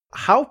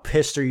how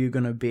pissed are you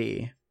going to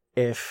be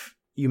if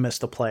you miss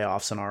the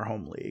playoffs in our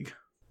home league?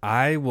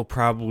 I will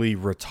probably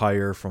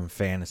retire from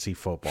fantasy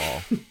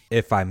football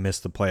if I miss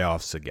the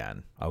playoffs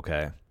again.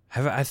 Okay.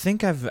 I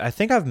think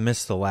I've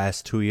missed the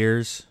last 2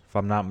 years, if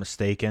I'm not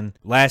mistaken.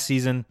 Last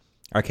season,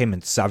 I came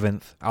in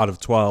 7th out of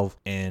 12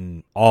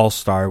 in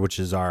All-Star, which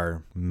is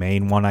our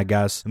main one, I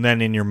guess. And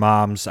then in your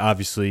mom's,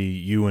 obviously,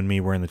 you and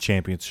me were in the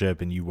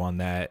championship, and you won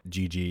that.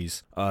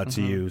 GG's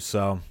to you.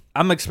 So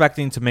I'm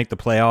expecting to make the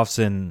playoffs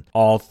in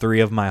all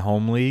 3 of my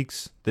home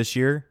leagues this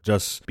year,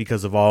 just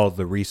because of all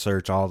the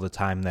research, all the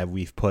time that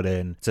we've put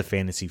in to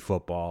fantasy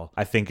football.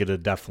 I think it'll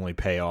definitely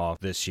pay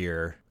off this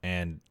year.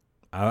 And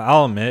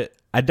I'll admit,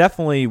 I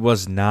definitely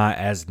was not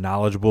as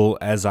knowledgeable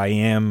as I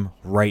am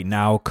right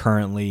now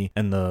currently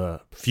in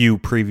the few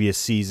previous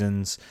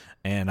seasons.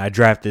 And I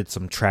drafted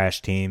some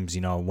trash teams,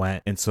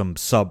 went in some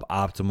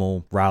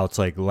suboptimal routes.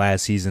 Like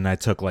last season, I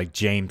took like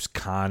James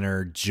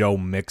Conner, Joe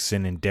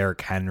Mixon, and Derrick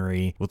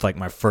Henry with like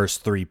my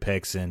first 3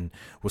 picks, and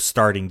was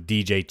starting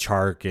DJ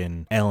Chark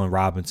and Allen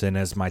Robinson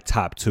as my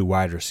top 2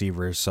 wide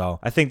receivers. So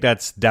I think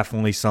that's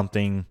definitely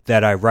something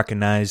that I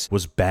recognize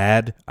was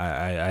bad.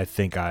 I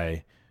think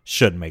I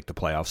should make the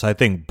playoffs. I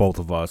think both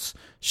of us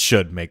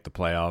should make the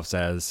playoffs,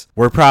 as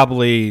we're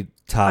probably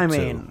top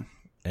 2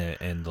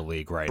 in the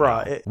league right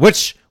now.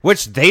 Which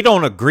they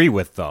don't agree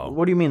with, though.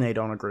 What do you mean they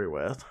don't agree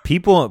with?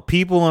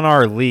 People in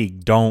our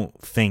league don't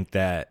think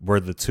that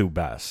we're the 2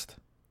 best.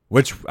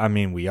 Which,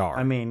 we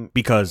are.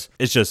 Because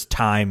it's just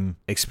time,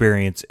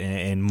 experience,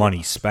 and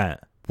money spent.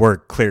 We're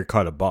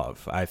clear-cut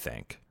above, I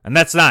think. And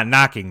that's not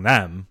knocking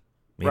them.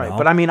 Right,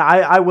 but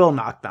I will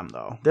knock them,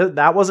 though.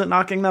 That wasn't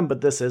knocking them, but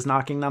this is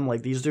knocking them.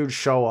 Like, these dudes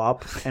show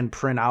up and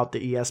print out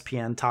the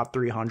ESPN top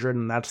 300,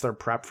 and that's their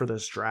prep for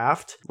this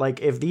draft. Like,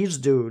 if these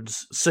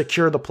dudes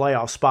secure the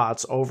playoff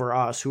spots over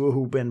us,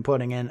 who've been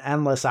putting in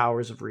endless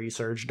hours of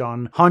research,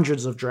 done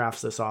hundreds of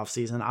drafts this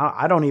offseason,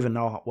 I don't even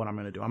know what I'm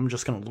going to do. I'm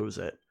just going to lose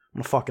it. I'm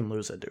going to fucking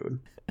lose it, dude.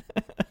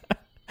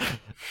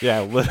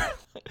 Yeah,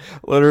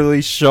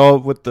 literally show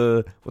up with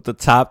the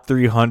top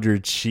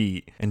 300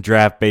 sheet and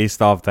draft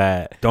based off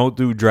that. Don't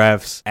do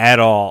drafts at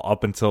all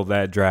up until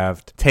that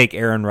draft. Take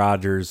Aaron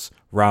Rodgers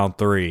round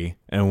 3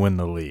 and win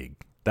the league.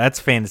 That's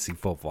fantasy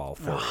football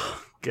for you.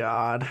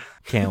 God.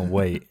 Can't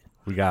wait.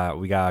 We got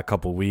a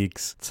couple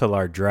weeks till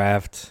our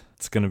draft.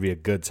 It's going to be a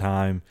good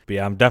time. But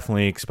yeah, I'm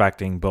definitely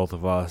expecting both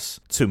of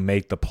us to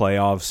make the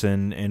playoffs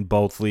in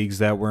both leagues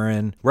that we're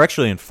in. We're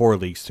actually in 4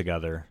 leagues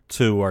together.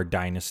 2 are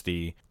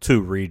Dynasty,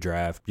 2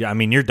 Redraft. Yeah,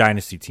 your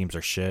Dynasty teams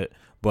are shit.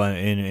 But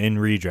in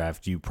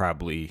Redraft, you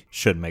probably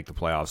should make the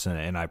playoffs,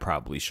 and I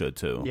probably should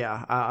too.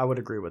 Yeah, I would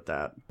agree with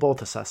that.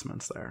 Both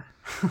assessments there.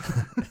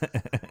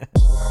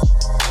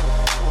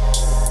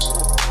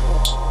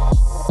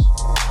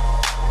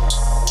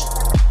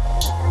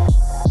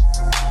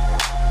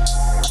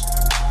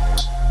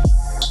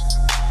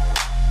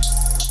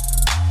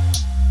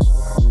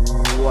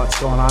 What's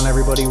going on,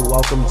 everybody?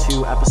 Welcome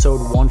to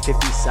episode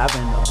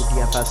 157 of the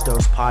DFS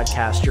Dose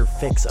podcast, your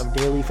fix of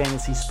daily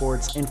fantasy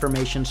sports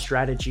information,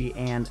 strategy,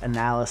 and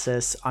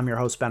analysis. I'm your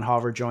host, Ben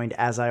Hauver, joined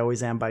as I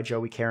always am by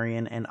Joey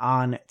Carrion. And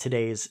on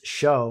today's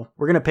show,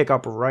 we're going to pick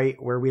up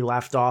right where we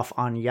left off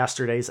on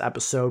yesterday's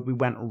episode. We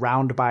went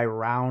round by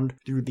round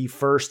through the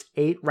first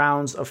 8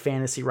 rounds of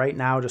fantasy right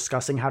now,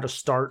 discussing how to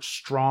start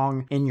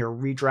strong in your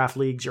redraft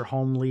leagues, your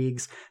home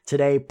leagues.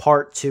 Today,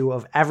 part 2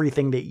 of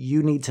everything that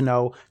you need to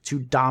know to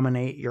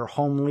dominate your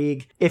home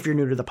league. If you're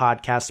new to the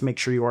podcast, make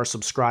sure you are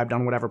subscribed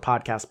on whatever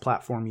podcast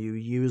platform you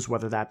use,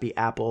 whether that be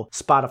Apple,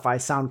 Spotify,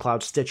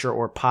 SoundCloud, Stitcher,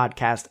 or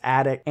Podcast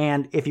Addict.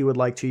 And if you would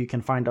like to, you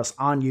can find us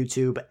on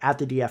YouTube at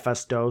the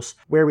DFS Dose,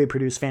 where we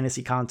produce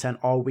fantasy content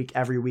all week,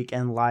 every week,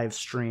 and live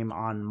stream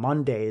on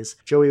Mondays.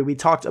 Joey, we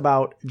talked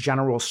about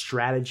general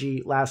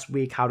strategy last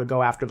week, how to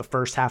go after the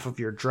first half of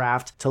your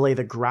draft to lay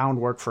the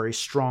groundwork for a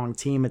strong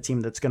team, a team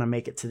that's going to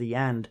make it to the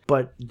end.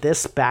 But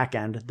this back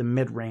end, the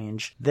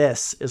mid-range,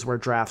 this is where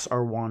drafts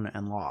are won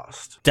and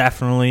lost.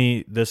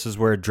 Definitely, this is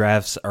where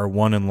drafts are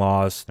won and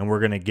lost, and we're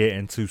going to get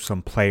into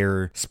some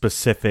player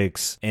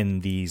specifics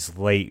in these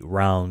late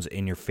rounds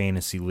in your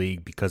fantasy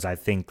league, because I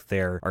think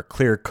there are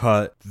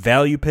clear-cut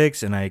value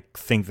picks, and I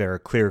think there are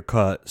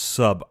clear-cut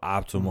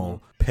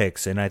suboptimal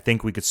picks, and I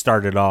think we could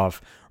start it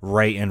off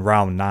right in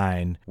round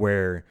 9,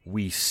 where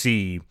we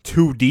see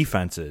 2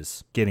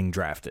 defenses getting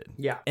drafted.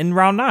 Yeah. In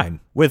round 9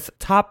 with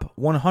top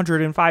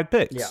 105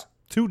 picks. Yeah.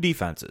 2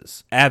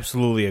 defenses.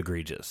 Absolutely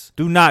egregious.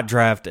 Do not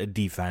draft a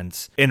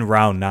defense in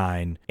round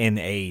 9 in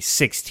a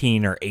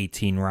 16 or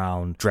 18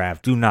 round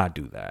draft. Do not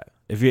do that.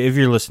 If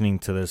you're listening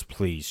to this,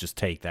 please just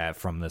take that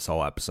from this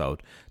whole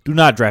episode. Do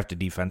not draft a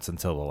defense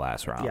until the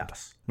last round.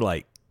 Yes.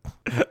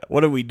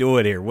 What are we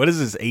doing here? What is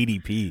this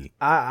ADP?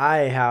 I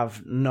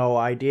have no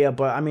idea,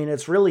 but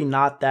it's really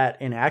not that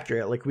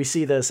inaccurate. Like, we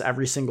see this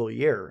every single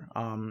year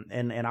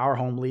in our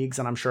home leagues,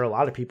 and I'm sure a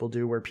lot of people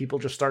do, where people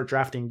just start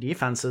drafting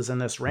defenses in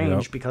this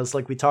range because,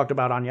 like we talked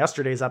about on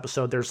yesterday's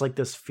episode, there's like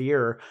this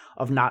fear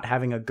of not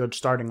having a good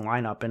starting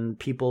lineup, and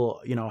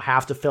people,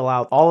 have to fill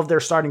out all of their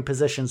starting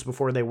positions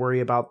before they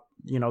worry about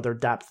their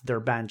depth, their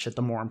bench at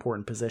the more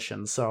important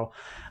positions. So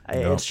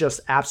it's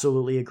just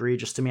absolutely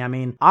egregious to me. I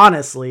mean,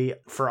 honestly,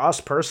 for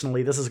us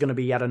personally, this is going to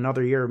be yet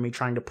another year of me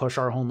trying to push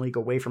our home league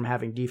away from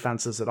having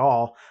defenses at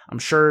all. I'm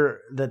sure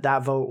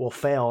that vote will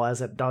fail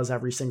as it does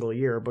every single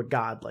year, but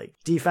God, like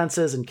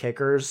defenses and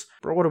kickers,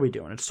 bro, what are we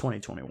doing? It's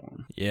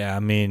 2021. Yeah, I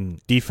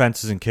mean,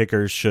 defenses and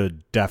kickers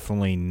should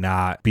definitely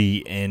not be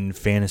in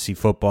fantasy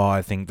football.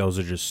 I think those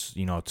are just,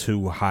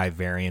 two high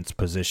variance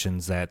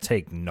positions that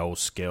take no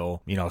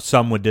skill.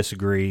 Some would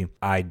disagree.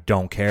 I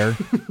don't care.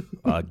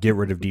 Get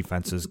rid of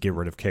defenses, get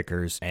rid of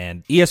kickers.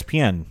 And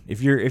ESPN,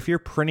 if you're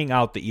printing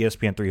out the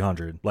ESPN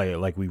 300,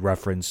 like we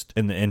referenced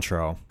in the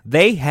intro,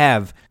 they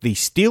have the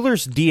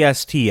Steelers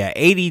DST at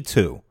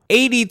 82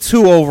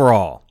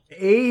 overall.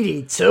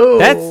 82.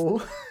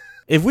 That's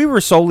if we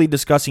were solely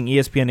discussing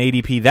ESPN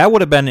ADP, that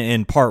would have been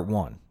in part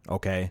 1.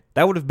 Okay,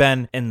 that would have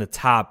been in the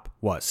top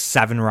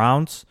 7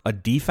 rounds. A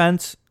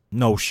defense,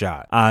 no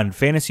shot. On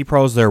Fantasy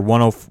Pros, they're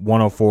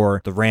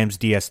 104. The Rams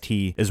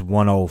DST is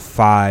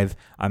 105.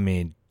 I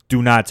mean,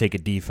 do not take a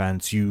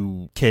defense.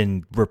 You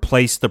can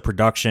replace the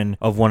production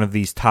of one of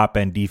these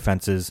top-end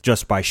defenses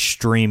just by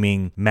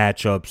streaming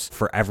matchups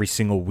for every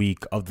single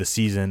week of the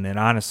season. And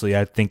honestly,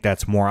 I think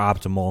that's more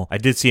optimal. I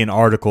did see an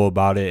article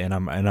about it, and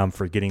I'm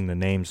forgetting the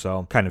name,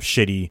 so kind of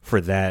shitty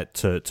for that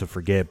to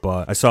forget.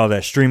 But I saw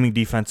that streaming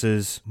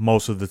defenses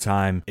most of the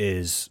time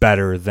is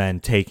better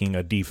than taking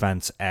a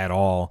defense at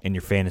all in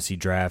your fantasy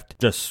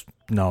draft.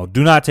 No,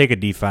 do not take a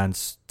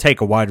defense.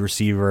 Take a wide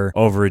receiver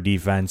over a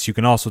defense. You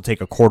can also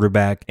take a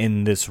quarterback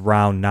in this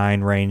round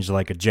 9 range,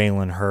 like a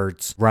Jalen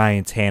Hurts,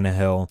 Ryan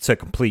Tannehill, to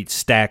complete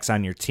stacks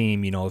on your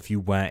team. If you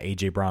went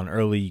A.J. Brown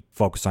early,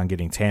 focus on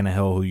getting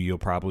Tannehill, who you'll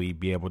probably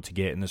be able to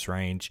get in this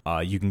range.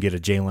 You can get a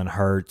Jalen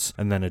Hurts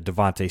and then a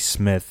Devontae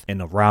Smith in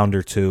a round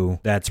or two.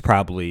 That's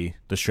probably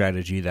the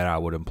strategy that I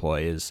would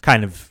employ, is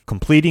kind of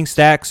completing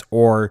stacks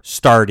or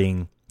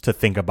starting to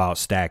think about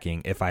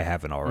stacking if I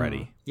haven't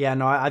already. Yeah,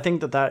 no, I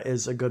think that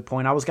is a good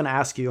point. I was going to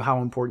ask you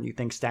how important you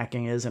think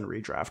stacking is in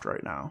redraft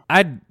right now.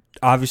 I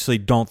obviously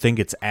don't think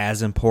it's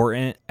as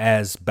important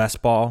as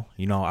best ball.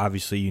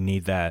 Obviously you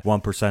need that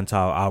 1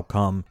 percentile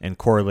outcome, and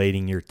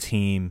correlating your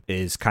team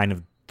is kind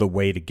of the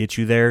way to get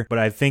you there. But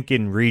I think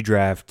in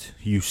redraft,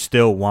 you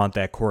still want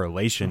that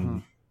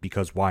correlation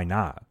because why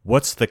not?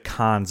 What's the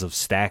cons of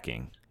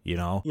stacking?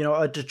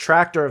 A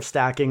detractor of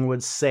stacking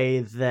would say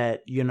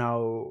that,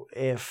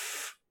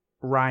 if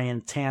Ryan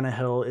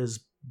Tannehill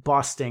is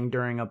busting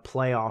during a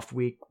playoff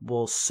week,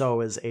 well, so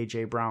is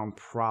A.J. Brown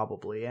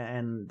probably,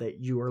 and that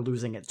you are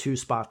losing at 2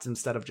 spots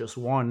instead of just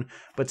 1.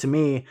 But to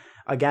me,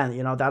 again,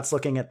 that's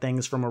looking at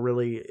things from a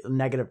really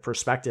negative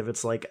perspective.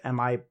 It's like, am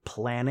I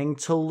planning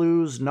to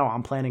lose? No,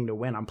 I'm planning to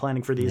win. I'm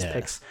planning for these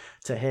picks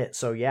to hit.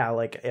 So yeah,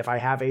 like if I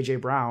have A.J.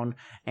 Brown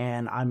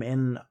and I'm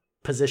in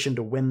position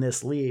to win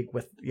this league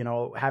with,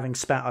 having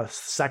spent a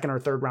 2nd or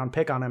 3rd round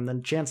pick on him,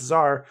 then chances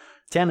are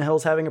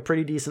Tannehill's having a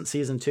pretty decent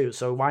season too.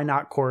 So why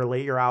not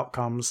correlate your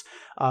outcomes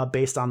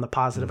based on the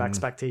positive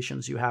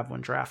expectations you have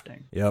when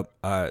drafting? Yep.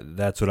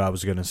 That's what I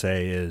was going to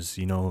say is,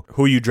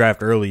 who you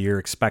draft early, you're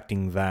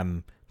expecting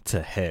them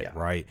to hit,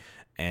 right?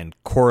 And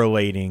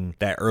correlating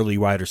that early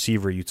wide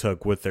receiver you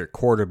took with their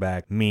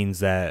quarterback means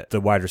that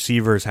the wide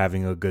receiver is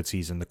having a good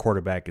season, the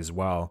quarterback as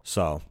well.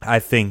 So I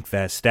think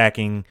that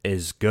stacking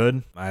is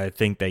good. I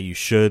think that you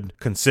should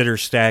consider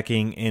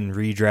stacking in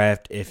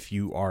redraft. If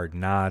you are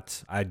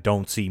not, I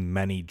don't see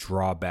many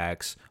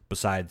drawbacks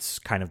besides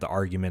kind of the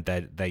argument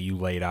that you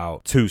laid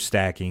out to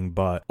stacking.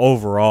 But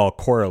overall,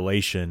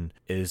 correlation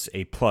is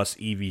a plus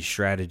EV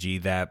strategy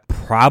that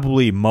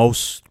probably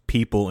most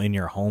people in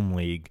your home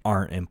league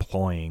aren't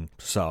employing.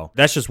 So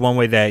that's just one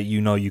way that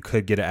you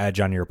could get an edge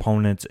on your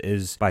opponents,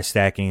 is by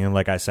stacking. And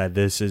like I said,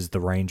 this is the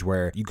range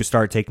where you could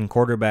start taking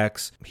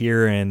quarterbacks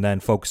here and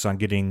then focus on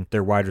getting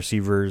their wide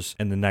receivers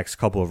in the next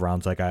couple of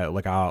rounds, like I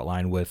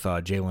outlined with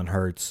Jalen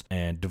Hurts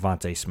and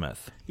Devontae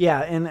Smith. Yeah,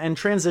 and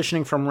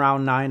transitioning from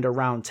round 9 to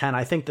round 10,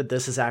 I think that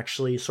this is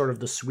actually sort of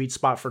the sweet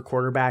spot for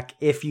quarterback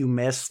if you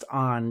missed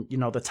on,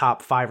 the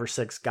top 5 or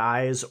 6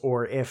 guys,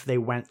 or if they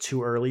went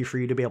too early for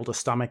you to be able to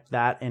stomach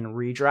that in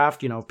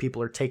redraft. If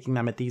people are taking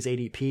them at these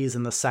ADPs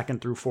in the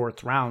 2nd through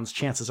 4th rounds,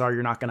 chances are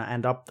you're not going to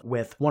end up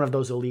with one of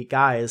those elite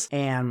guys.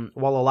 And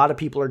while a lot of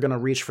people are going to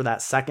reach for that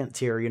 2nd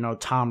tier,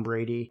 Tom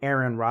Brady,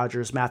 Aaron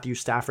Rodgers, Matthew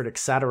Stafford,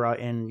 etc.,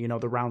 in,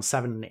 the round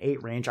 7 and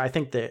 8 range, I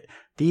think that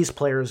these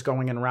players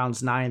going in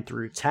rounds 9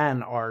 through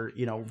 10 are,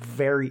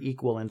 very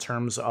equal in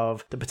terms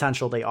of the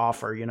potential they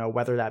offer,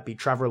 whether that be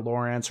Trevor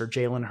Lawrence or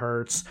Jalen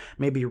Hurts,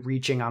 maybe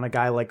reaching on a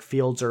guy like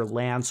Fields or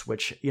Lance,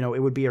 which,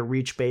 it would be a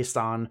reach based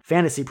on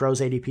Fantasy Pros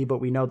ADP, but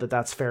we know that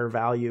that's fair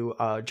value,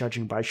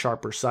 judging by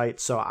sharper sight.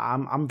 So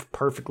I'm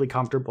perfectly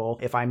comfortable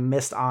if I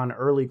missed on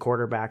early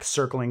quarterbacks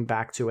circling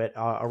back to it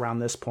around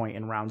this point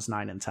in rounds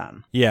 9 and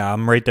 10. Yeah,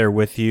 I'm right there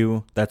with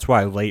you. That's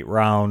why late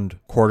round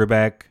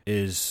quarterback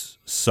is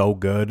so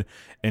good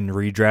in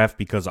redraft,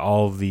 because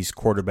all of these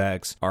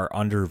quarterbacks are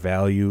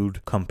undervalued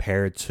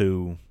compared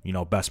to,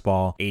 best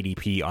ball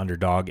ADP,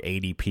 underdog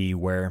ADP,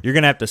 where you're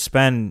going to have to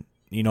spend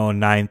a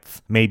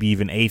 9th, maybe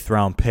even 8th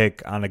round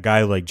pick on a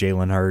guy like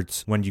Jalen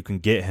Hurts when you can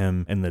get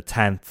him in the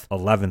 10th,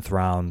 11th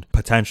round,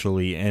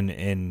 potentially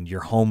in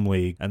your home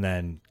league. And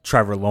then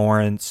Trevor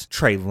Lawrence,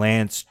 Trey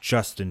Lance,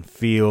 Justin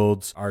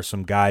Fields are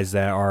some guys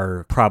that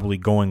are probably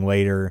going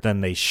later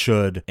than they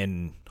should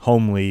in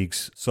home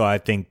leagues. So I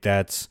think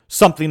that's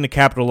something to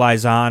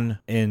capitalize on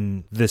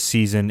in this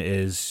season,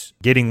 is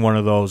getting one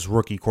of those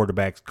rookie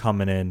quarterbacks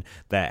coming in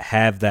that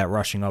have that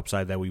rushing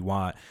upside that we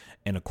want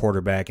in a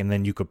quarterback, and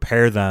then you could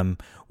pair them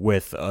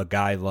with a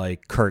guy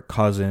like Kirk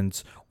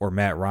Cousins or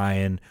Matt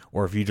Ryan,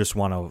 or if you just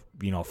want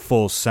to,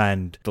 full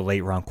send the late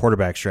round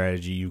quarterback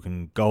strategy, you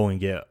can go and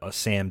get a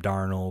Sam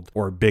Darnold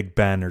or Big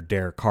Ben or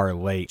Derek Carr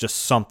late, just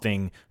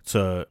something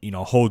to,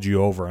 hold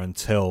you over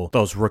until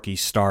those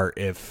rookies start,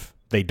 if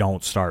they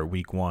don't start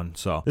week 1.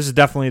 So this is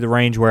definitely the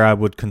range where I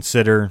would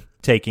consider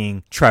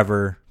taking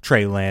Trevor,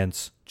 Trey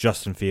Lance,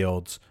 Justin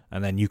Fields,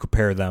 and then you could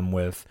pair them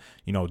with,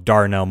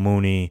 Darnell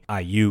Mooney,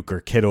 Ayuk,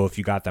 or Kittle if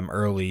you got them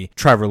early.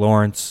 Trevor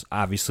Lawrence,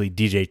 obviously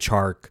DJ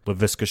Chark,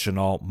 Laviska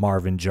Shenault,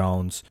 Marvin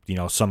Jones,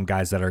 some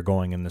guys that are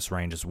going in this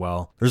range as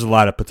well. There's a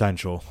lot of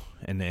potential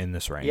in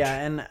this range. Yeah,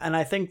 and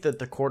I think that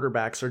the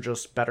quarterbacks are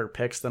just better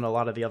picks than a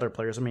lot of the other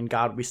players. I mean,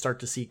 God, we start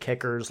to see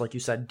kickers, like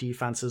you said,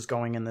 defenses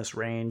going in this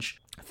range.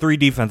 3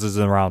 defenses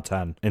in round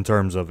 10 in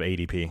terms of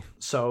ADP.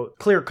 So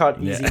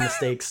clear-cut, easy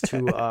mistakes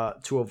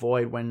to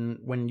avoid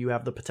when you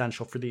have the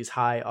potential for these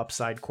high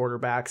upside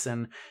quarterbacks.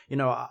 And,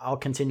 I'll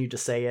continue to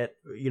say it,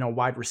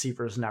 wide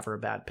receiver is never a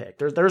bad pick.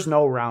 There's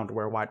no round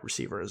where wide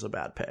receiver is a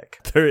bad pick.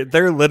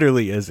 There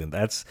literally isn't.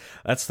 That's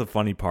the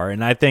funny part.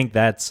 And I think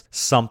that's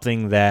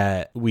something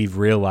that we've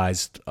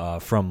realized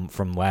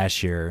from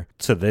last year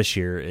to this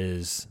year,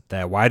 is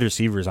that wide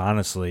receivers,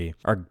 honestly,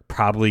 are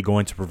probably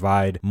going to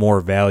provide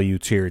more value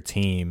to your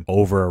team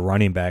over a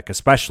running back,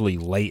 especially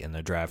late in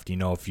the draft.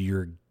 If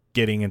you're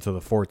getting into the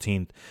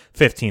 14th,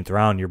 15th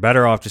round, you're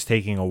better off just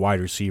taking a wide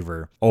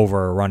receiver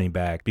over a running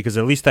back, because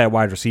at least that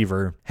wide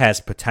receiver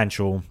has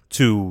potential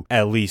to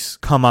at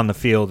least come on the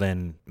field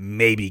and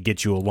maybe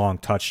get you a long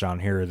touchdown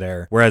here or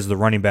there. Whereas the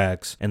running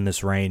backs in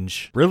this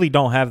range really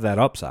don't have that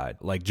upside.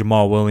 Like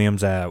Jamal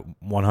Williams at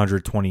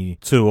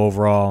 122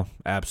 overall,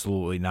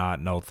 absolutely not.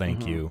 No,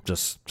 thank you.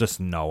 Just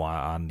no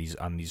on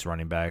these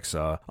running backs.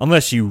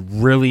 Unless you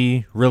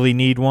really, really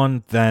need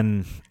one,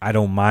 then I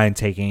don't mind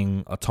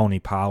taking a Tony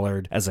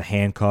Pollard as a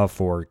handcuff,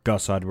 or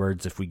Gus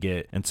Edwards if we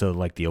get into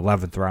like the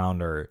 11th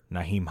round, or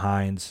Naheem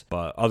Hines.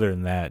 But other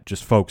than that,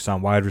 just focus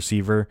on wide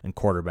receiver and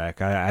quarterback.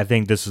 I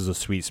think this is a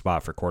sweet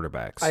spot for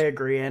quarterbacks. I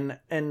agree.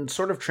 And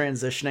sort of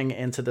transitioning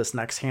into this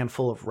next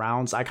handful of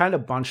rounds, I kind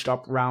of bunched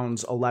up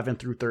rounds 11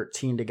 through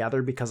 13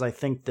 together, because I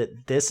think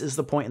that this is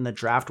the point in the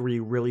draft where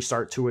you really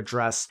start to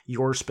address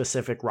your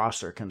specific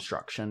roster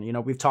construction.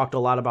 We've talked a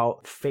lot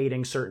about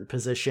fading certain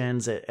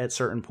positions at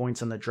certain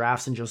points in the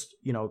drafts, and just,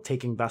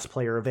 taking best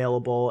player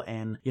available,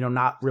 and,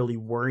 not really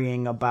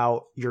worrying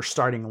about your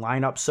starting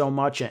lineup so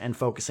much, and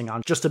focusing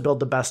on just to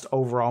build the best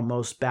overall,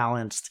 most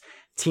balanced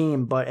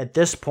team. But at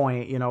this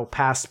point,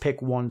 past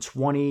pick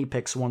 120,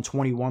 picks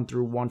 121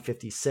 through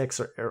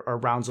 156, or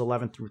rounds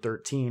 11 through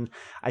 13,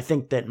 I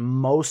think that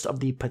most of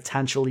the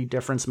potentially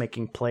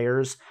difference-making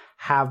players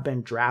have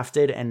been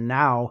drafted, and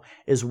now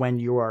is when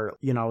you are,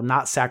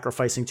 not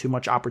sacrificing too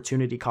much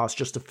opportunity cost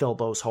just to fill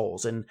those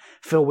holes and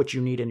fill what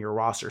you need in your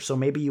roster. So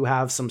maybe you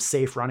have some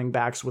safe running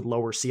backs with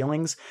lower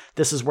ceilings.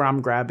 This is where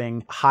I'm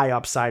grabbing high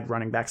upside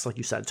running backs, like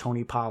you said,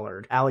 Tony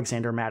Pollard,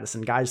 Alexander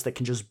Madison, guys that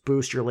can just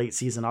boost your late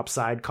season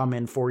upside, come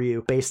in for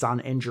you based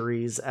on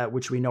injuries,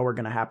 which we know are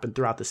going to happen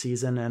throughout the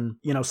season. And,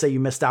 say you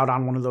missed out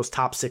on one of those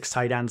top 6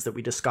 tight ends that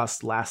we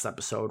discussed last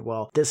episode.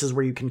 Well, this is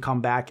where you can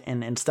come back,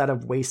 and instead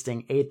of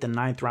wasting 8th and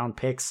 9th round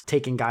picks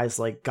taking guys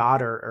like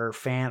Goddard or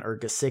Fant or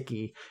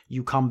Gesicki,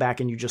 you come back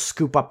and you just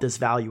scoop up this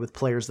value with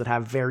players that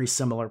have very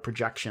similar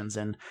projections.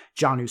 And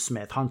Jonnu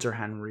Smith, Hunter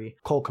Henry,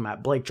 Cole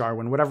Kmet, Blake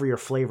Jarwin, whatever your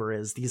flavor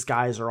is, these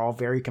guys are all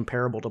very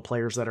comparable to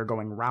players that are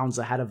going rounds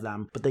ahead of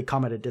them, but they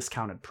come at a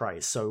discounted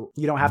price. So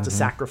you don't have to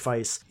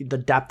sacrifice the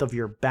depth of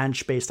your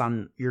bench based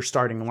on your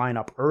starting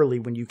lineup early,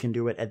 when you can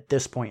do it at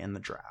this point in the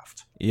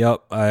draft.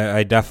 Yep,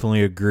 I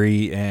definitely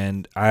agree.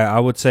 And I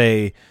would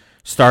say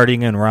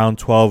starting in round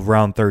 12,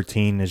 round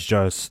 13 is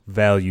just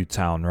value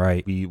town,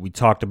 right? We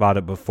talked about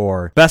it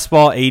before. Best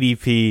ball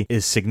ADP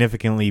is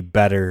significantly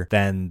better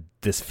than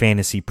this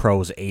Fantasy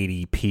Pros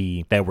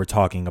ADP that we're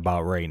talking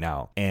about right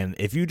now. And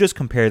if you just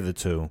compare the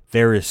two,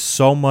 there is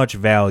so much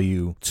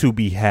value to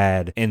be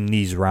had in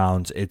these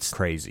rounds. It's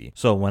crazy.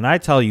 So when I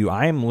tell you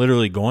I am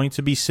literally going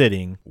to be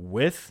sitting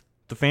with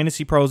the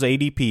Fantasy Pros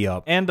ADP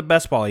up and the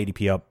Best Ball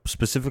ADP up,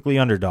 specifically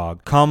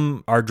Underdog,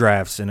 come our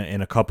drafts in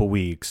a couple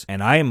weeks,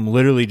 and I am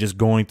literally just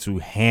going to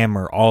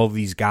hammer all of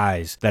these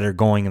guys that are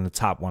going in the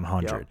top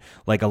 100. Yep.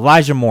 Like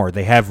Elijah Moore,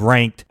 they have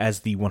ranked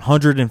as the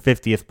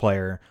 150th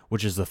player,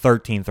 which is the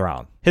 13th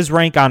round. His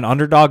rank on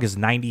Underdog is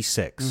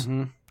 96.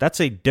 That's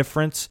a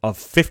difference of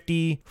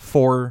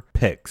 54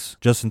 picks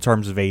just in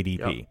terms of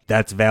ADP. Yep.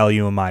 That's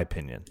value in my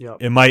opinion. Yep.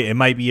 It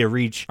might be a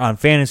reach on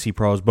Fantasy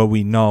Pros, but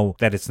we know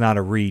that it's not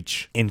a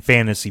reach in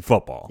fantasy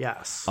football.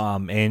 Yes.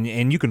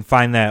 And you can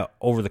find that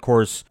over the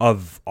course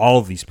of all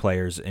of these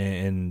players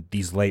in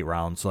these late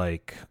rounds.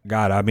 Like,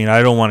 God, I mean,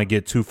 I don't want to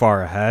get too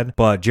far ahead,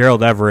 but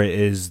Gerald Everett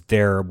is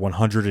their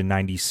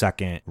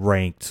 192nd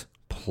ranked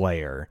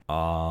player.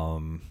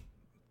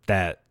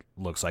 That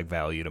looks like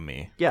value to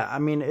me. Yeah, I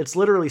mean, it's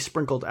literally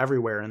sprinkled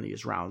everywhere in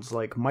these rounds.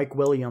 Like, Mike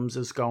Williams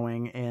is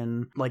going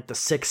in like the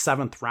 6th,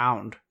 7th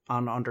round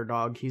on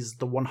Underdog. He's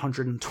the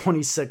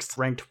 126th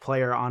ranked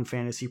player on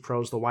Fantasy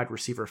Pros, the wide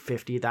receiver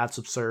 50. That's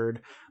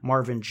absurd.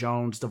 Marvin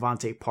Jones,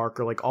 Devontae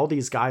Parker, like all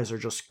these guys are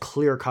just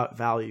clear-cut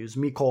values.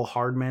 Mecole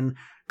Hardman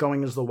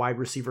going as the wide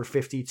receiver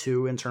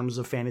 52 in terms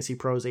of Fantasy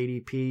Pros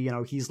ADP. You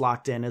know, he's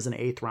locked in as an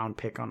 8th round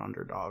pick on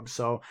Underdog.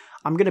 So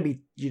I'm going to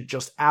be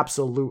just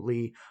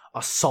absolutely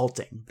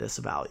assaulting this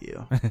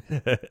value.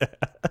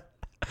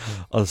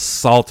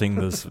 Assaulting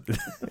this.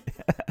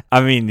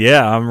 I mean,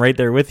 yeah, I'm right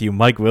there with you.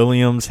 Mike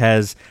Williams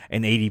has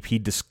an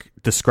ADP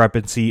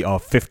discrepancy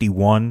of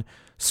 51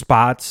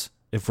 spots.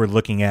 If we're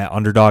looking at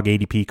Underdog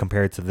ADP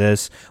compared to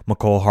this,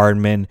 Mecole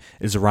Hardman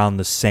is around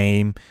the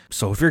same.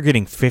 So if you're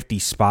getting 50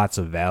 spots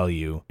of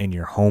value in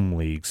your home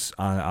leagues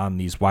on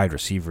these wide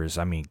receivers,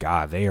 I mean,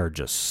 God, they are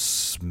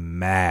just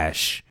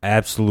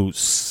absolute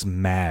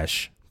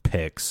smash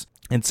picks.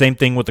 And same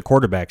thing with the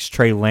quarterbacks.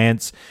 Trey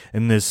Lance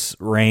in this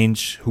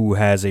range, who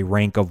has a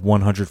rank of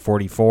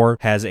 144,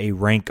 has a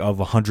rank of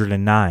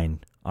 109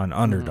 on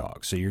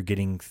Underdog. So you're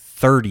getting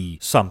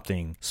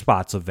 30-something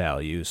spots of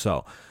value.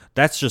 So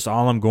that's just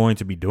all I'm going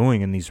to be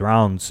doing in these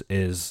rounds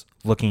is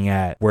looking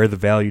at where the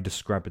value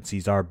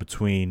discrepancies are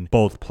between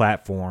both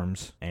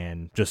platforms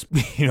and just,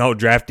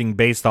 drafting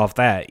based off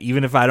that.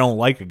 Even if I don't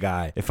like a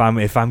guy, if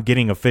I'm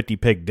getting a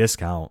 50-pick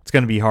discount, it's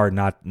going to be hard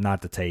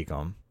not to take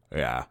him.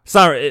 Yeah. It's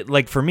not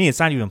like for me, it's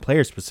not even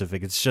player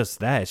specific. It's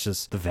just that. It's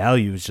just the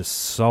value is just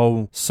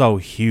so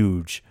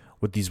huge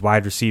with these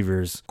wide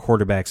receivers,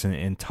 quarterbacks,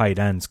 and tight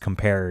ends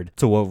compared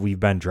to what we've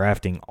been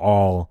drafting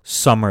all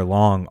summer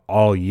long,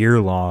 all year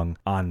long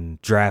on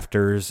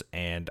drafters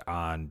and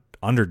on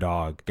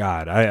Underdog.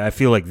 God, I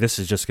feel like this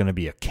is just going to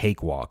be a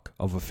cakewalk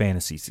of a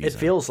fantasy season. It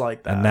feels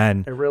like that. And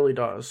then it really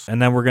does.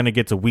 And then we're going to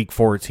get to week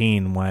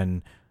 14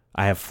 when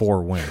I have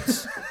 4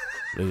 wins.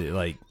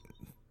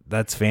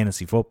 That's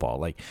fantasy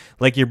football.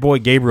 Like your boy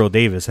Gabriel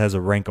Davis has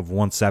a rank of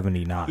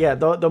 179. Yeah,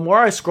 the more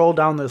I scroll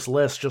down this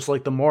list, just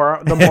like the more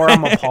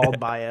I'm appalled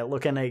by it.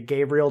 Looking at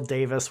Gabriel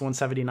Davis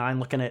 179,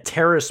 looking at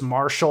Terrace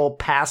Marshall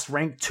past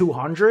rank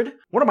 200.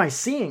 What am I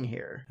seeing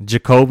here?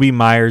 Jacoby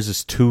Myers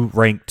is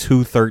ranked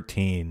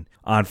 213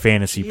 on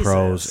Fantasy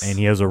Pros, and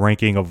he has a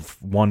ranking of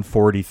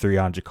 143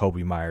 on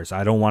Jacoby Myers.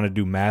 I don't want to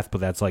do math,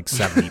 but that's like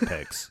 70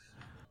 picks.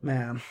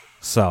 Man.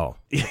 So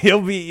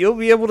you'll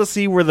be able to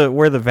see where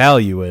the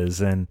value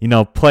is, and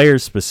player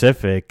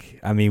specific.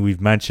 I mean,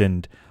 we've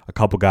mentioned a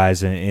couple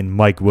guys in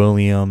Mike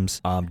Williams,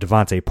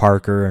 Devontae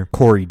Parker,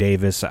 Corey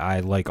Davis.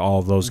 I like all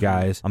of those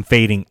guys. I'm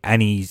fading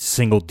any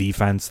single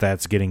defense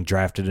that's getting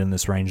drafted in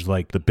this range.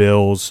 Like the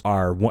Bills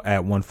are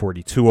at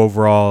 142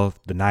 overall.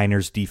 The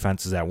Niners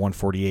defense is at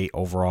 148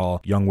 overall.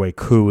 Younghoe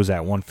Koo is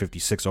at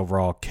 156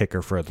 overall.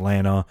 Kicker for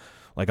Atlanta.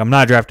 Like, I'm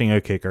not drafting a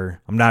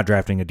kicker. I'm not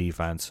drafting a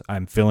defense.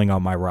 I'm filling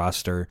out my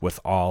roster with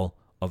all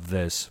of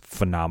this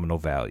phenomenal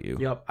value.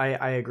 Yep,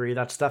 I agree.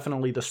 That's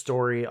definitely the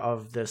story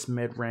of this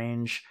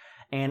mid-range.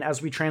 And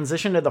as we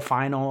transition to the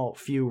final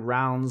few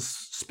rounds,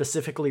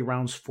 specifically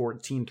rounds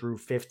 14 through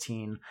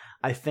 15,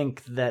 I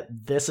think that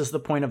this is the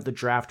point of the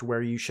draft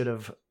where you should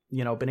have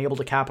been able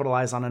to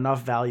capitalize on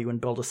enough value and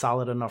build a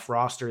solid enough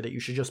roster that you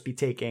should just be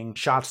taking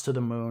shots to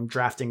the moon,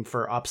 drafting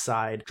for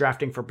upside,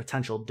 drafting for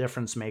potential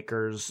difference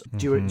makers.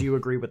 Do you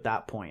agree with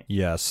that point?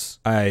 Yes,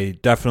 I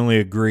definitely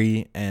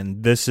agree.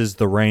 And this is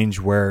the range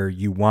where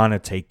you want to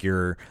take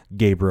your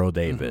Gabriel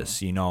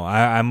Davis.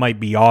 I might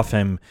be off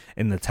him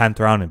in the 10th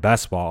round in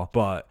best ball,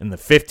 but in the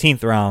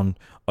 15th round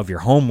of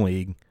your home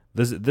league,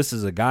 this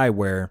is a guy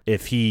where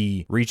if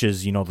he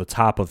reaches, the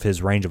top of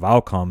his range of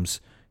outcomes,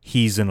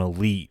 he's an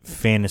elite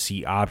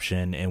fantasy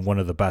option and one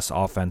of the best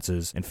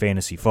offenses in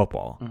fantasy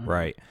football,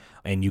 right?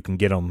 And you can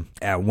get him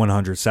at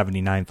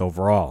 179th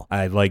overall.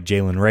 I like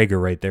Jalen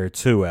Reagor right there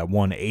too at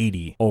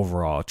 180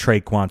 overall.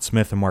 Traquan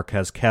Smith and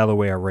Marquez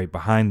Callaway are right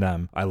behind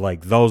them. I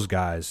like those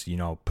guys,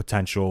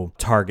 potential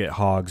target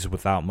hogs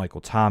without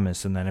Michael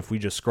Thomas. And then if we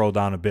just scroll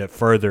down a bit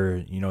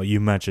further, you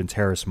mentioned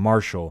Terrace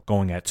Marshall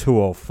going at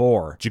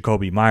 204,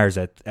 Jacoby Myers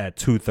at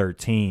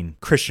 213,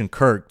 Christian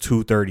Kirk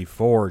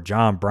 234,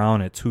 John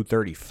Brown at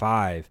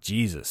 235.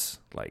 Jesus.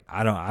 Like,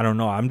 I don't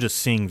know. I'm just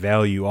seeing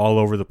value all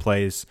over the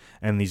place,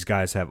 and these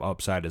guys have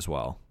upside as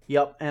well.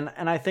 Yep. And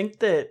I think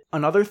that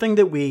another thing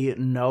that we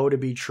know to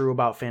be true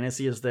about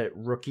fantasy is that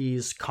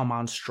rookies come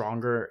on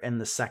stronger in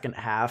the second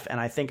half. And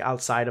I think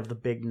outside of the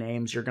big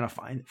names, you're going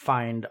to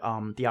find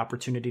the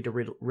opportunity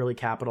to really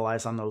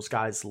capitalize on those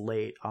guys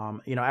late.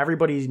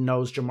 Everybody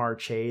knows Jamar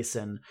Chase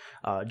and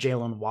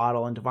Jalen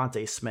Waddle and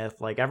Devontae Smith.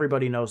 Like,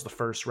 everybody knows the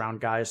first round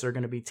guys. They're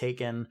going to be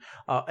taken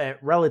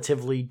at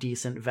relatively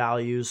decent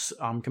values,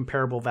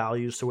 comparable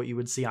values to what you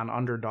would see on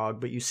Underdog.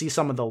 But you see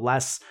some of the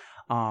less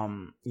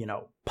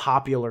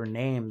popular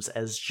names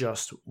as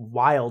just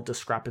wild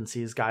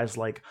discrepancies. Guys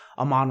like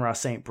Amon-Ra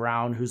St.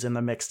 Brown, who's in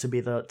the mix to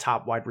be the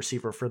top wide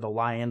receiver for the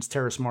Lions,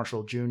 Terrace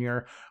Marshall Jr.,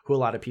 who a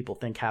lot of people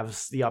think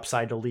has the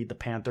upside to lead the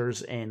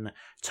Panthers in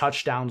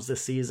touchdowns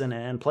this season,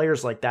 and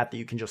players like that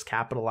you can just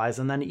capitalize.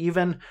 And then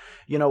even,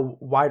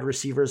 wide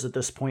receivers at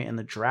this point in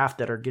the draft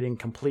that are getting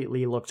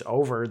completely looked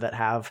over, that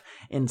have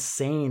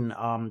insane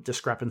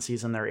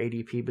discrepancies in their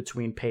ADP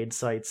between paid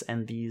sites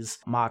and these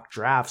mock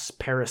drafts.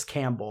 Paris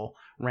Campbell,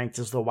 ranked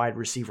as the wide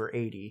receiver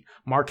 80.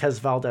 Marquez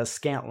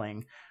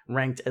Valdez-Scantling,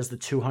 ranked as the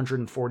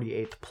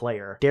 248th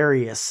player.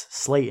 Darius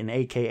Slayton,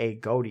 aka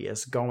Goody,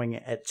 is going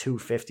at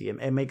 250.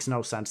 It makes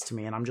no sense to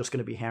me, and I'm just going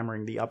to be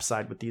hammering the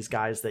upside with these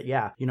guys that,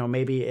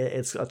 maybe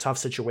it's a tough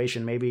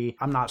situation. Maybe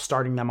I'm not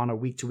starting them on a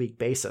week-to-week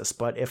basis,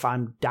 but if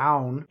I'm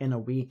down in a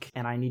week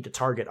and I need to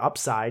target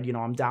upside,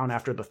 I'm down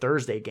after the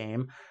Thursday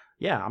game,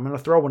 I'm going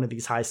to throw one of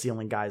these high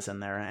ceiling guys in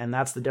there. And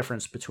that's the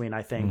difference between,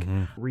 I think,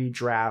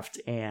 redraft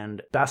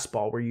and best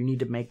ball, where you need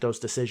to make those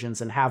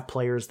decisions and have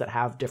players that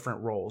have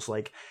different roles.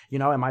 Like,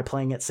 am I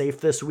playing it safe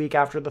this week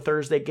after the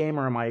Thursday game,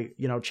 or am I,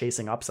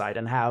 chasing upside,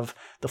 and have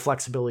the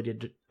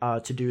flexibility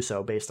to do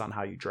so based on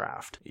how you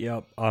draft?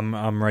 Yep.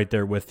 I'm right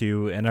there with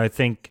you. And I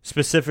think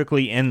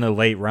specifically in the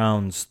late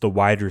rounds, the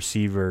wide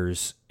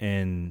receivers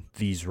in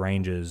these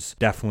ranges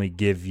definitely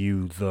give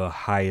you the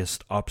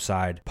highest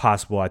upside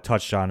possible. I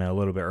touched on it a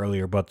little bit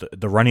earlier, but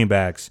the running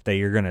backs that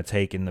you're going to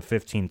take in the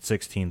 15th,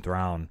 16th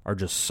round are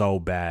just so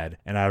bad,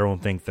 and I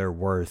don't think they're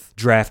worth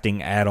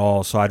drafting at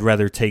all. So I'd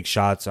rather take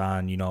shots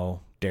on,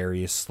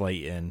 Darius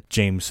Slayton,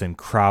 Jameson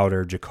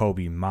Crowder,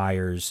 Jacoby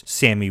Myers,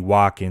 Sammy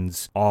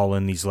Watkins, all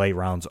in these late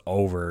rounds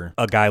over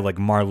a guy like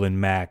Marlon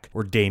Mack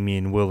or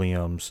Damian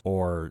Williams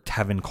or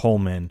Tevin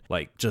Coleman.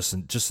 Like, just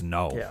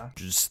no. Yeah.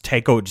 Just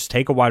take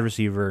a wide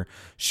receiver,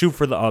 shoot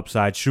for the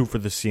upside, shoot for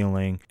the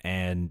ceiling,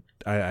 and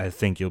I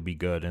think you'll be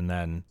good. And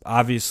then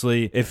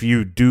obviously, if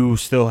you do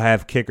still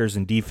have kickers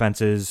and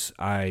defenses,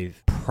 I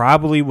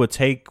probably would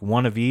take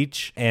one of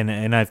each.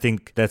 And I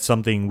think that's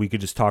something we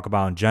could just talk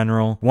about in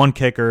general. One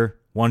kicker,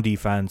 one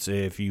defense,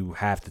 if you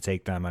have to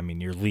take them. I mean,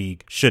 your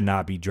league should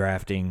not be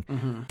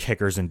drafting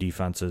kickers and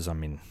defenses. I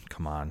mean,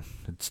 come on.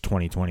 It's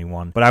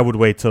 2021. But I would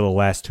wait till the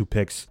last two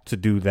picks to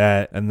do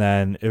that. And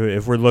then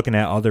if we're looking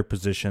at other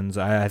positions,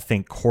 I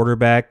think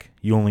quarterback,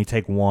 you only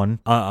take one,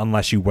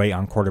 unless you wait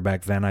on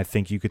quarterback. Then I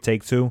think you could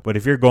take two. But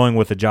if you're going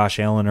with a Josh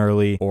Allen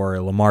early or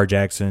a Lamar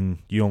Jackson,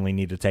 you only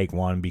need to take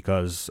one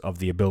because of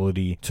the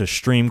ability to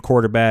stream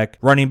quarterback.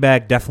 Running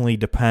back definitely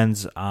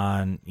depends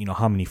on,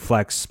 how many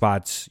flex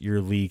spots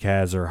your league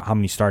has or how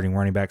many starting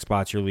running back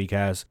spots your league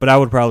has. But I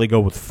would probably go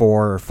with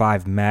 4 or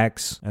 5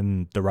 max,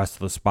 and the rest of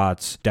the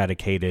spots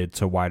dedicated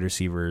to wide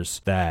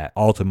receivers that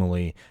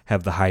ultimately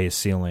have the highest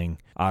ceiling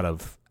out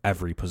of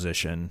every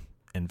position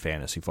in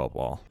fantasy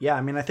football. Yeah,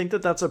 I mean, I think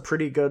that's a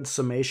pretty good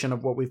summation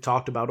of what we've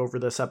talked about over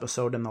this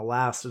episode and the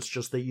last. It's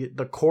just that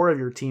the core of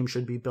your team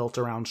should be built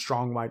around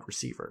strong wide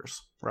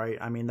receivers, right?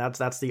 I mean,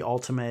 that's the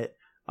ultimate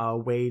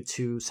way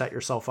to set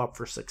yourself up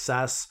for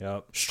success.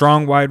 Yep.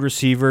 Strong wide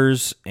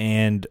receivers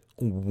and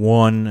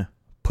one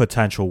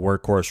potential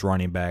workhorse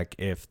running back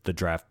if the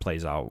draft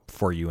plays out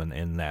for you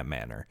in that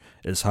manner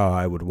is how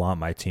I would want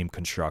my team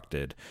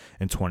constructed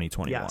in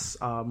 2021. Yes,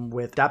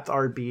 with depth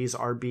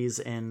RBs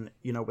in,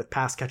 with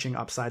pass catching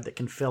upside that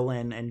can fill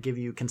in and give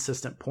you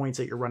consistent points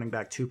at your running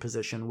back 2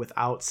 position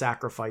without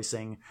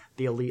sacrificing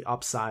the elite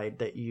upside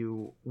that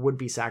you would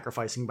be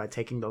sacrificing by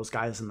taking those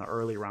guys in the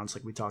early rounds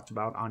like we talked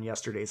about on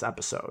yesterday's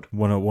episode.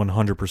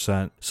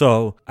 100%.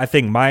 So I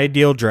think my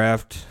ideal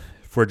draft,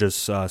 if we're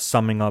just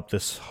summing up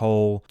this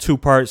whole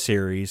 2-part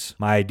series,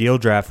 my ideal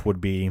draft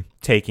would be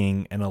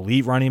taking an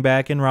elite running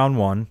back in round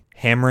 1,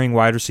 hammering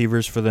wide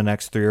receivers for the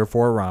next 3 or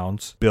 4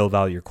 rounds, build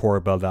out your core,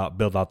 build out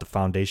the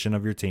foundation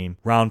of your team.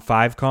 Round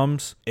 5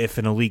 comes, if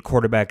an elite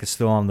quarterback is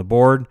still on the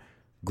board,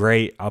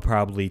 great, I'll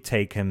probably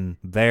take him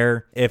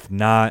there. If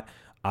not,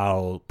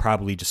 I'll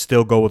probably just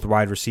still go with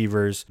wide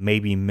receivers,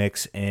 maybe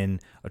mix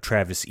in a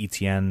Travis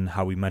Etienne,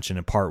 how we mentioned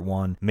in part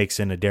 1, mix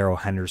in a Darrell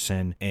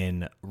Henderson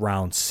in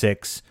round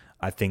 6.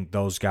 I think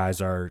those guys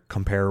are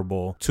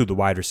comparable to the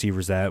wide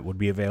receivers that would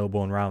be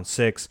available in round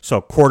 6. So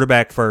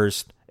quarterback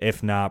first.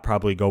 If not,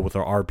 probably go with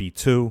our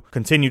RB2.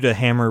 Continue to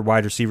hammer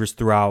wide receivers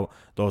throughout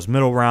those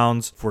middle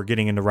rounds. If we're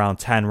getting into round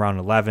 10, round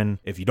 11,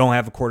 if you don't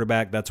have a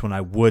quarterback, that's when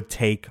I would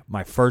take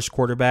my first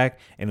quarterback,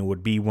 and it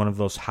would be one of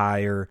those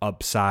higher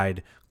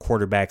upside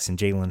quarterbacks in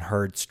Jalen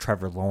Hurts,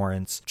 Trevor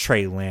Lawrence,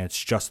 Trey Lance,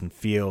 Justin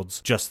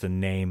Fields, just to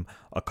name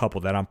a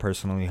couple that I'm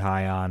personally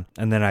high on.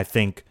 And then I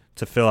think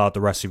to fill out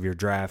the rest of your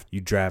draft.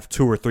 You draft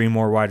 2 or 3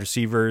 more wide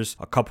receivers,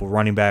 a couple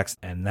running backs,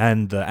 and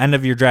then the end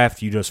of your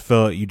draft, you just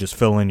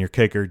fill in your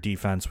kicker,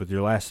 defense with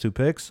your last 2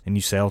 picks, and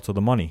you sail to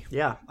the money.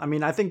 Yeah, I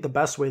mean, I think the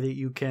best way that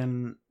you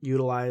can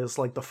utilize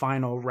like the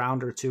final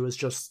round or two is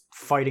just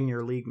fighting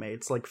your league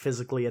mates, like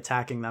physically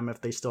attacking them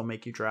if they still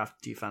make you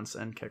draft defense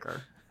and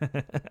kicker.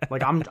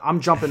 Like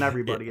I'm jumping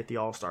everybody at the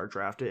All-Star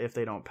draft if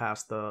they don't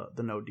pass the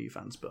no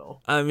defense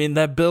bill. I mean,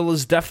 that bill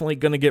is definitely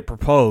going to get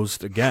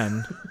proposed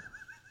again.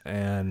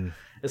 And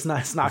it's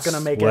not going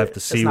to make we'll it. have to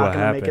see it's not what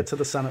going to make happens. it to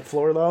the Senate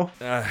floor, though.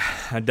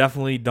 I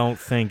definitely don't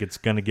think it's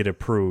going to get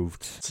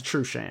approved. It's a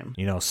true shame.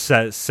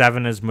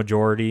 7 is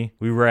majority.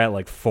 We were at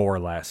like 4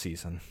 last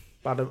season.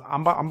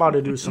 I'm about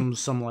to do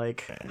some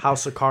like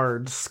House of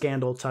Cards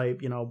scandal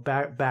type,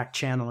 back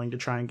channeling to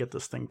try and get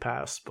this thing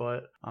passed.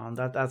 But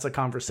that's a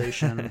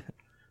conversation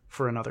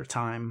for another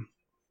time.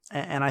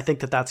 And I think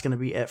that's going to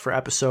be it for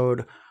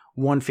episode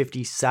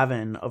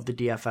 157 of the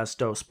DFS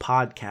Dose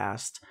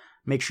podcast.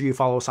 Make sure you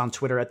follow us on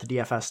Twitter at the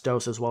DFS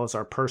Dose, as well as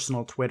our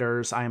personal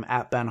Twitters. I am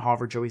at Ben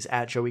Hauver. Joey's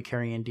at Joey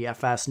Carrion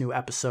DFS. New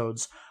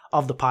episodes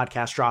of the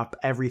podcast drop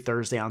every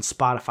Thursday on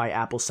Spotify,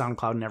 Apple,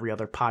 SoundCloud, and every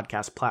other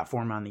podcast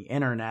platform on the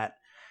internet.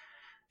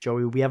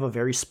 Joey, we have a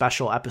very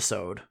special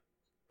episode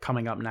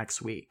coming up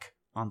next week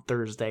on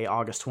Thursday,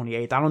 August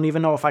 28th. I don't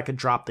even know if I could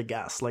drop the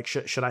guess. Like,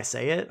 should I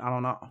say it? I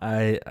don't know.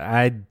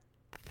 I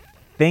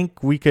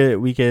think we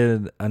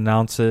could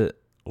announce it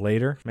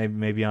later,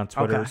 maybe on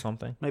Twitter or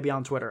something. Maybe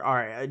on Twitter. All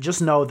right. Just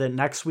know that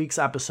next week's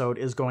episode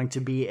is going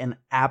to be an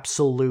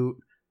absolute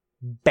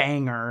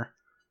banger.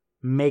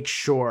 Make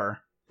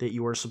sure that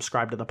you are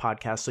subscribed to the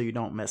podcast so you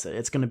don't miss it.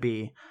 It's going to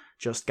be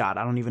just, God,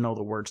 I don't even know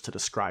the words to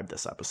describe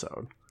this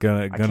episode.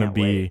 Gonna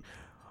be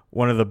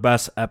one of the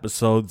best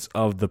episodes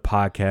of the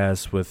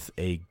podcast with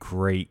a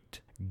great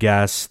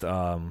guest,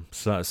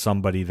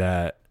 somebody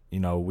that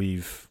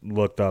we've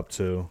looked up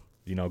to,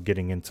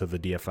 getting into the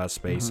DFS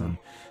space and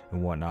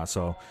whatnot.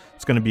 So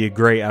it's going to be a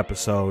great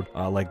episode.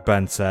 Like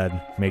Ben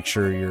said, make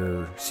sure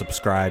you're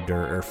subscribed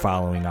or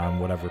following on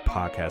whatever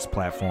podcast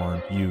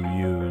platform you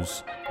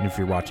use. And if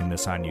you're watching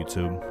this on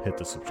YouTube, hit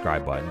the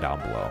subscribe button down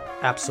below.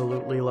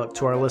 Absolutely. Look,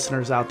 to our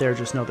listeners out there,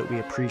 just know that we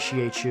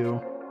appreciate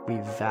you. We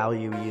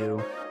value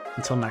you.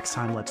 Until next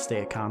time, let's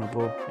stay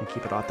accountable and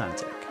keep it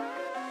authentic.